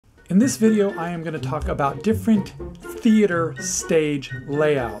In this video, I am going to talk about different theater stage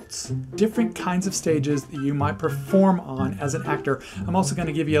layouts, different kinds of stages that you might perform on as an actor. I'm also going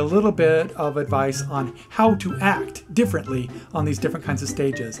to give you a little bit of advice on how to act differently on these different kinds of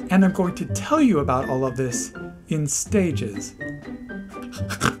stages. And I'm going to tell you about all of this in stages.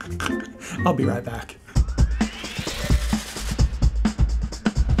 I'll be right back.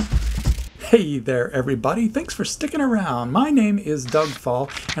 Hey there everybody, thanks for sticking around. My name is Doug Fall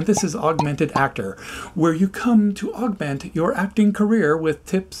and this is Augmented Actor, where you come to augment your acting career with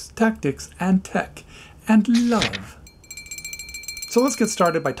tips, tactics, and tech, and love. So let's get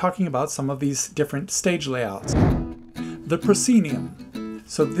started by talking about some of these different stage layouts. The proscenium.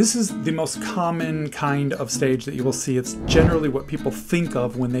 So this is the most common kind of stage that you will see. It's generally what people think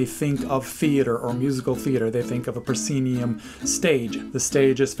of when they think of theater or musical theater. They think of a proscenium stage. The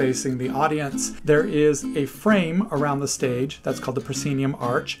stage is facing the audience. There is a frame around the stage that's called the proscenium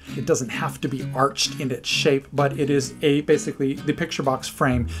arch. It doesn't have to be arched in its shape, but it is basically the picture box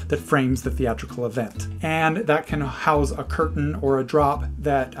frame that frames the theatrical event. And that can house a curtain or a drop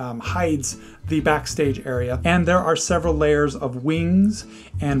that hides the backstage area. And there are several layers of wings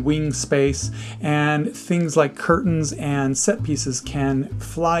and wing space, and things like curtains and set pieces can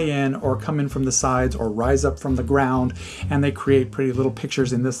fly in or come in from the sides or rise up from the ground, and they create pretty little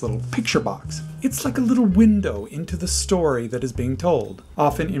pictures in this little picture box. It's like a little window into the story that is being told.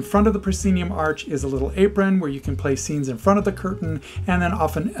 Often in front of the proscenium arch is a little apron where you can play scenes in front of the curtain, and then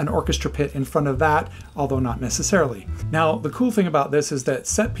often an orchestra pit in front of that, although not necessarily. Now, the cool thing about this is that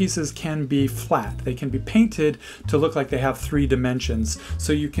set pieces can be flat. They can be painted to look like they have 3 dimensions.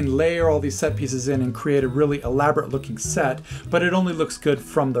 So you can layer all these set pieces in and create a really elaborate looking set, but it only looks good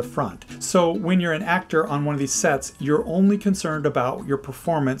from the front. So when you're an actor on one of these sets, you're only concerned about your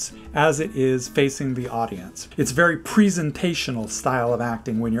performance as it is facing the audience. It's a very presentational style of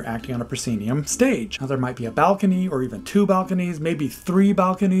acting when you're acting on a proscenium stage. Now there might be a balcony or even 2 balconies, maybe 3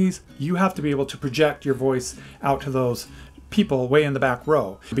 balconies. You have to be able to project your voice out to those people way in the back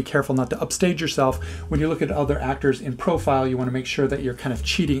row. Be careful not to upstage yourself. When you look at other actors in profile, you want to make sure that you're kind of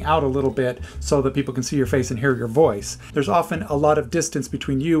cheating out a little bit so that people can see your face and hear your voice. There's often a lot of distance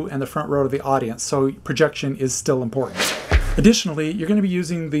between you and the front row of the audience, so projection is still important. Additionally, you're going to be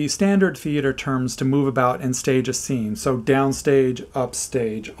using the standard theater terms to move about and stage a scene. So downstage,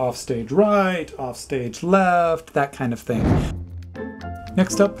 upstage, offstage right, offstage left, that kind of thing.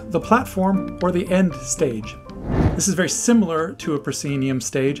 Next up, the platform or the end stage. This is very similar to a proscenium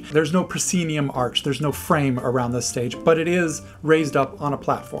stage. There's no proscenium arch, there's no frame around this stage, but it is raised up on a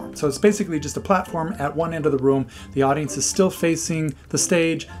platform. So it's basically just a platform at one end of the room. The audience is still facing the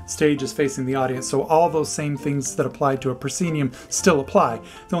stage is facing the audience. So all those same things that apply to a proscenium still apply.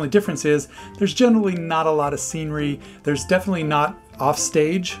 The only difference is there's generally not a lot of scenery. There's definitely not off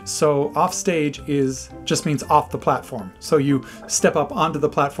stage. So off stage just means off the platform. So you step up onto the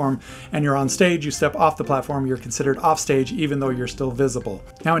platform and you're on stage, you step off the platform, you're considered off stage even though you're still visible.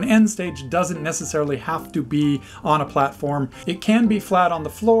 Now an end stage doesn't necessarily have to be on a platform. It can be flat on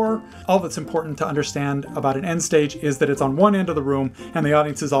the floor. All that's important to understand about an end stage is that it's on one end of the room and the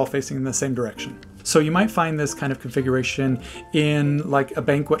audience is all facing in the same direction. So you might find this kind of configuration in like a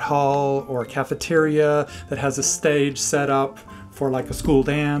banquet hall or a cafeteria that has a stage set up for like a school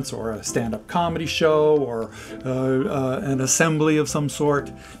dance or a stand-up comedy show or an assembly of some sort.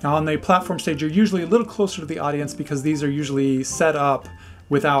 Now on the platform stage, you're usually a little closer to the audience because these are usually set up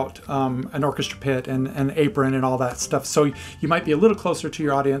without an orchestra pit and an apron and all that stuff. So you might be a little closer to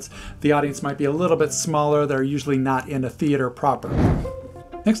your audience. The audience might be a little bit smaller. They're usually not in a theater proper.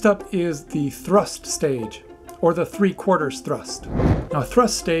 Next up is the thrust stage, or the 3/4 thrust. Now a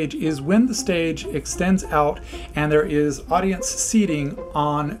thrust stage is when the stage extends out and there is audience seating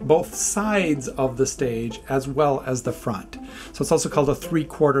on both sides of the stage as well as the front. So it's also called a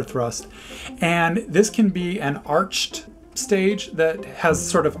 3/4 thrust. And this can be an arched stage that has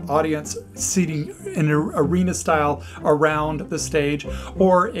sort of audience seating in an arena style around the stage,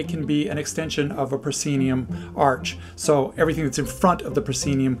 or it can be an extension of a proscenium arch. So everything that's in front of the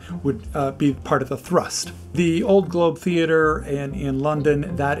proscenium would be part of the thrust. The Old Globe Theater in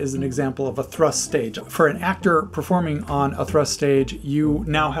London, that is an example of a thrust stage. For an actor performing on a thrust stage, you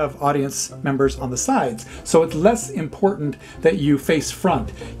now have audience members on the sides. So it's less important that you face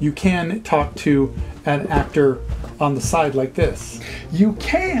front. You can talk to an actor on the side like this. You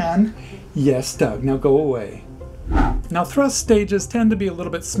can? Yes, Doug, now go away. Now thrust stages tend to be a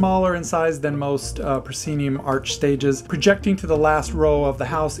little bit smaller in size than most proscenium arch stages. Projecting to the last row of the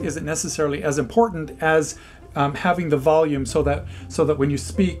house isn't necessarily as important as having the volume so that when you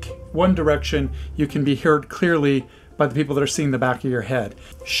speak one direction, you can be heard clearly by the people that are seeing the back of your head.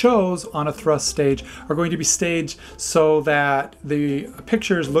 Shows on a thrust stage are going to be staged so that the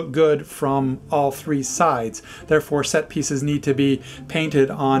pictures look good from all three sides. Therefore, set pieces need to be painted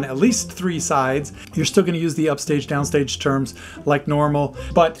on at least three sides. You're still going to use the upstage, downstage terms like normal,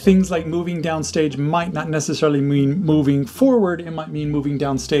 but things like moving downstage might not necessarily mean moving forward. It might mean moving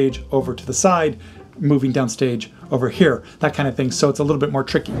downstage over to the side, moving downstage over here, that kind of thing. So it's a little bit more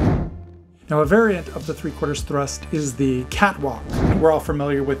tricky. Now, a variant of the 3/4 thrust is the catwalk. We're all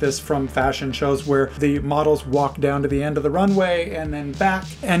familiar with this from fashion shows where the models walk down to the end of the runway and then back.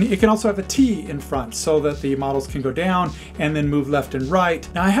 And it can also have a T in front so that the models can go down and then move left and right.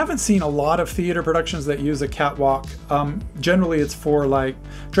 Now, I haven't seen a lot of theater productions that use a catwalk. Generally, it's for like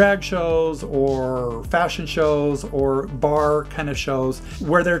drag shows or fashion shows or bar kind of shows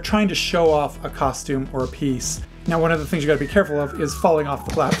where they're trying to show off a costume or a piece. Now, one of the things you got to be careful of is falling off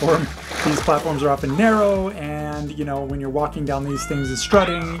the platform. These platforms are often narrow, and you know, when you're walking down these things and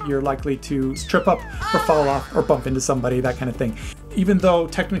strutting, you're likely to trip up or fall off or bump into somebody, that kind of thing. Even though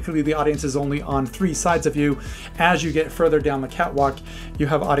technically the audience is only on three sides of you, as you get further down the catwalk, you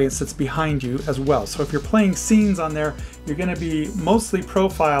have audience that's behind you as well. So if you're playing scenes on there, you're going to be mostly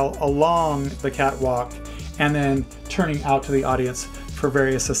profile along the catwalk and then turning out to the audience for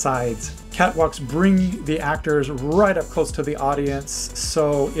various asides. Catwalks bring the actors right up close to the audience,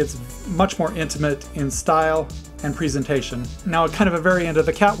 so it's much more intimate in style and presentation. Now, kind of a variant of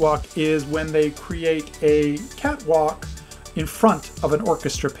the catwalk is when they create a catwalk in front of an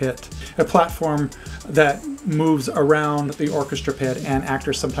orchestra pit, a platform that moves around the orchestra pit, and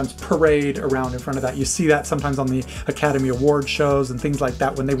actors sometimes parade around in front of that. You see that sometimes on the Academy Award shows and things like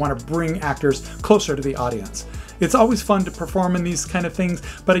that when they want to bring actors closer to the audience. It's always fun to perform in these kind of things,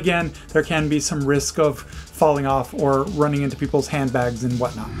 but again, there can be some risk of falling off or running into people's handbags and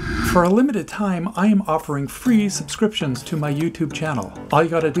whatnot. For a limited time, I am offering free subscriptions to my YouTube channel. All you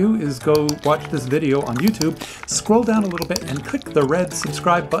gotta do is go watch this video on YouTube, scroll down a little bit and click the red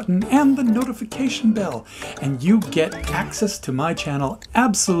subscribe button and the notification bell, and you get access to my channel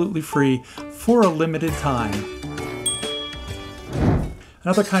absolutely free for a limited time.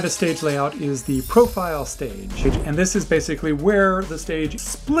 Another kind of stage layout is the profile stage, and this is basically where the stage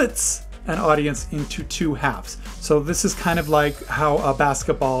splits an audience into two halves. So this is kind of like how a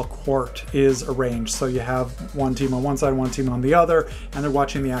basketball court is arranged. So you have one team on one side, one team on the other, and they're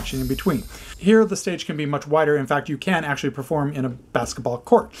watching the action in between. Here, the stage can be much wider. In fact, you can actually perform in a basketball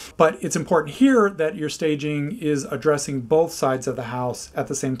court. But it's important here that your staging is addressing both sides of the house at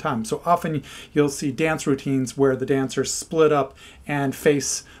the same time. So often you'll see dance routines where the dancers split up and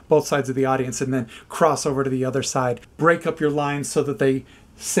face both sides of the audience and then cross over to the other side. Break up your lines so that they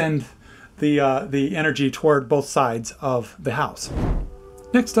send the energy toward both sides of the house.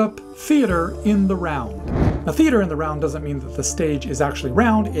 Next up, theater in the round. Now, theater in the round doesn't mean that the stage is actually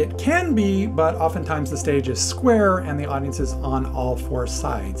round. It can be, but oftentimes the stage is square and the audience is on all four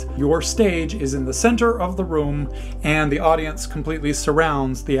sides. Your stage is in the center of the room and the audience completely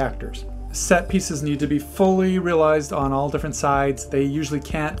surrounds the actors. Set pieces need to be fully realized on all different sides. They usually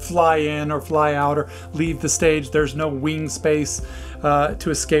can't fly in or fly out or leave the stage. There's no wing space to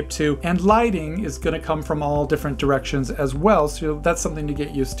escape to. And lighting is going to come from all different directions as well, so that's something to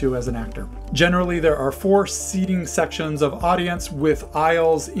get used to as an actor. Generally, there are 4 seating sections of audience with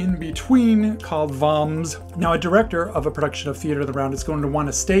aisles in between called VOMs. Now, a director of a production of Theater of the Round is going to want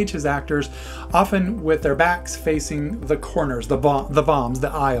to stage his actors often with their backs facing the corners, the VOMs, the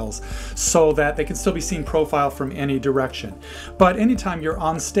aisles, so that they can still be seen profile from any direction. But anytime you're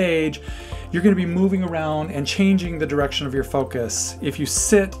on stage, you're going to be moving around and changing the direction of your focus. If you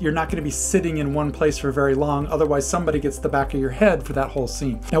sit, you're not going to be sitting in one place for very long, otherwise somebody gets the back of your head for that whole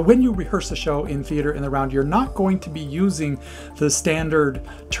scene. Now, when you rehearse a show in Theater in the Round, you're not going to be using the standard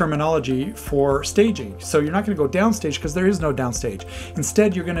terminology for staging. So you're not going to go downstage because there is no downstage.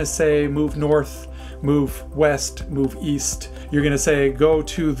 Instead, you're going to say move north, move west, move east. You're going to say go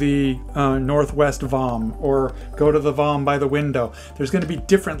to the northwest VOM or go to the VOM by the window. There's going to be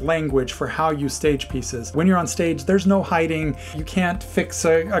different language for how you stage pieces. When you're on stage, there's no hiding. You can't fix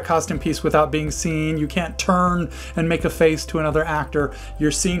a costume piece without being seen. You can't turn and make a face to another actor. You're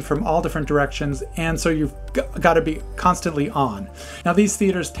seen from all different directions, and so you've got to be constantly on. Now, these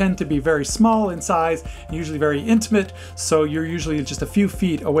theaters tend to be very small in size, usually very intimate, so you're usually just a few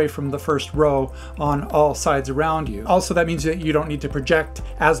feet away from the first row on all sides around you. Also, that means that you don't need to project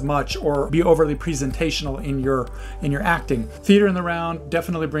as much or be overly presentational in your acting. Theater in the Round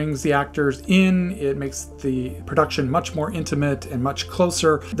definitely brings the actors in. It makes the production much more intimate and much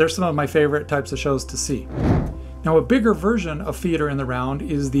closer. They're some of my favorite types of shows to see. Now, a bigger version of Theater in the Round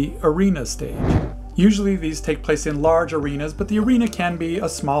is the arena stage. Usually these take place in large arenas, but the arena can be a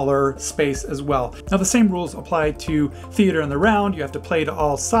smaller space as well. Now the same rules apply to theater in the round. You have to play to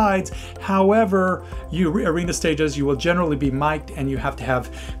all sides. However, arena stages, you will generally be mic'd and you have to have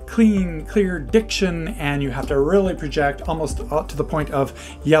clean, clear diction, and you have to really project almost up to the point of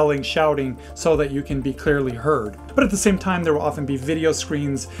yelling, shouting, so that you can be clearly heard. But at the same time, there will often be video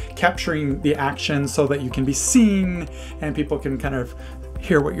screens capturing the action so that you can be seen and people can kind of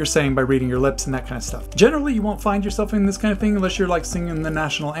hear what you're saying by reading your lips and that kind of stuff. Generally, you won't find yourself in this kind of thing unless you're like singing the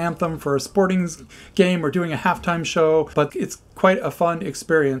national anthem for a sporting game or doing a halftime show, but it's quite a fun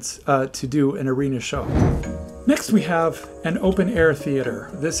experience to do an arena show. Next, we have an open air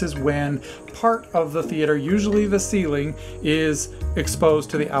theater. This is when part of the theater, usually the ceiling, is exposed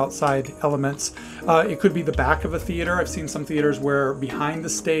to the outside elements. It could be the back of a theater. I've seen some theaters where behind the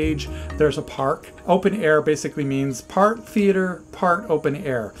stage there's a park. Open air basically means part theater, part open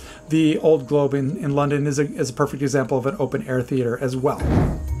air. The Old Globe in London is a perfect example of an open air theater as well.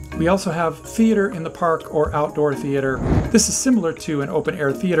 We also have theater in the park or outdoor theater. This is similar to an open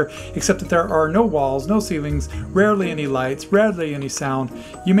air theater, except that there are no walls, no ceilings, rarely any lights, rarely any sound.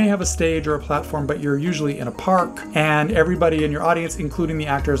 You may have a stage or a platform, but you're usually in a park, and everybody in your audience, including the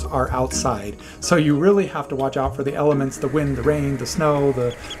actors, are outside. So you really have to watch out for the elements, the wind, the rain, the snow,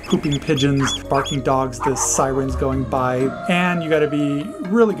 the pooping pigeons, barking dogs, the sirens going by, and you got to be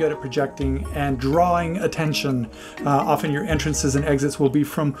really good at projecting and drawing attention. Often your entrances and exits will be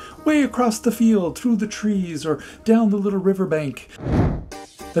from way across the field, through the trees, or down the little riverbank.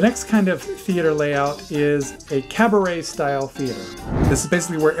 The next kind of theater layout is a cabaret style theater. This is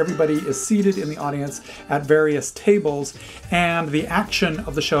basically where everybody is seated in the audience at various tables, and the action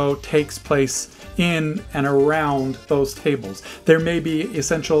of the show takes place in and around those tables. There may be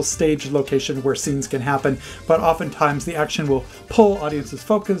essential stage location where scenes can happen, but oftentimes the action will pull audience's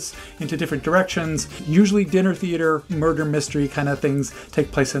focus into different directions. Usually dinner theater, murder mystery kind of things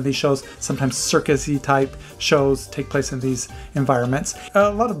take place in these shows. Sometimes circus-y type shows take place in these environments. A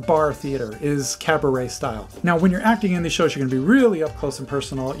lot of bar theater is cabaret style. Now, when you're acting in these shows, you're going to be really up close and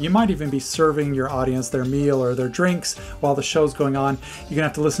personal. You might even be serving your audience their meal or their drinks while the show's going on. You're going to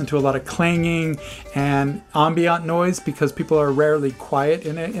have to listen to a lot of clanging and ambient noise because people are rarely quiet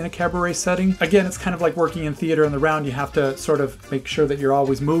in a cabaret setting. Again, it's kind of like working in theater in the round. You have to sort of make sure that you're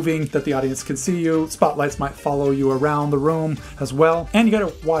always moving, that the audience can see you. Spotlights might follow you around the room as well. And you got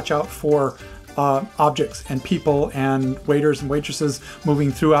to watch out for objects and people and waiters and waitresses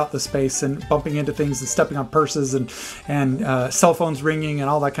moving throughout the space and bumping into things and stepping on purses and cell phones ringing and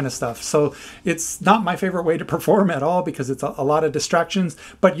all that kind of stuff. So it's not my favorite way to perform at all because it's a lot of distractions,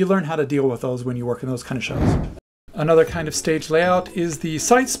 but you learn how to deal with those when you work in those kind of shows. Another kind of stage layout is the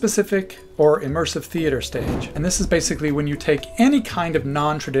site-specific or immersive theater stage. And this is basically when you take any kind of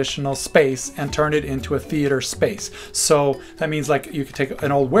non-traditional space and turn it into a theater space. So that means like you could take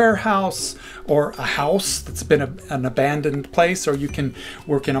an old warehouse or a house that's been an abandoned place, or you can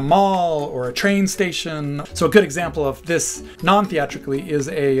work in a mall or a train station. So a good example of this non-theatrically is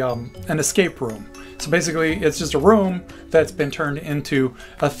an escape room. So basically it's just a room that's been turned into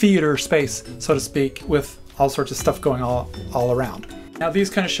a theater space, so to speak, with all sorts of stuff going all around. Now these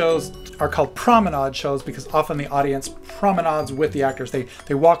kind of shows are called promenade shows because often the audience promenades with the actors.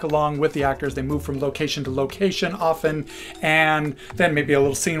 They walk along with the actors, they move from location to location often, and then maybe a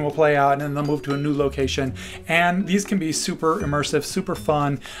little scene will play out and then they'll move to a new location. And these can be super immersive, super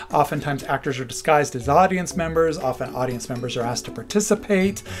fun. Oftentimes actors are disguised as audience members. Often audience members are asked to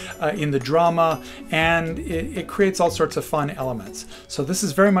participate in the drama, and it creates all sorts of fun elements. So this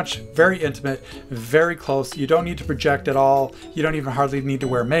is very intimate, very close. You don't need to project at all. You don't even hardly need to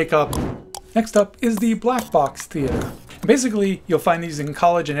wear makeup. Next up is the black box theater. Basically, you'll find these in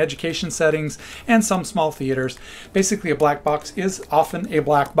college and education settings and some small theaters. Basically, a black box is often a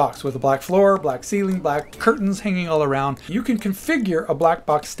black box with a black floor, black ceiling, black curtains hanging all around. You can configure a black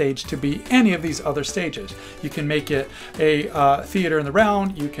box stage to be any of these other stages. You can make it a theater in the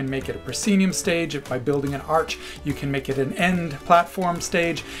round. You can make it a proscenium stage by building an arch. You can make it an end platform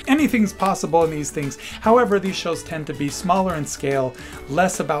stage. Anything's possible in these things. However, these shows tend to be smaller in scale,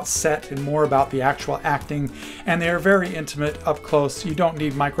 less about set and more about the actual acting, and they are very intimate, up close. You don't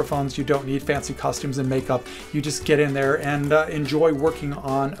need microphones, you don't need fancy costumes and makeup. You just get in there and enjoy working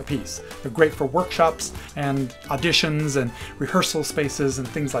on a piece. They're great for workshops and auditions and rehearsal spaces and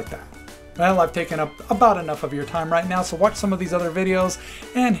things like that. Well, I've taken up about enough of your time right now, so watch some of these other videos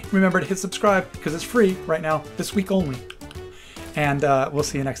and remember to hit subscribe because it's free right now, this week only. And we'll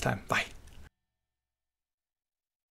see you next time. Bye.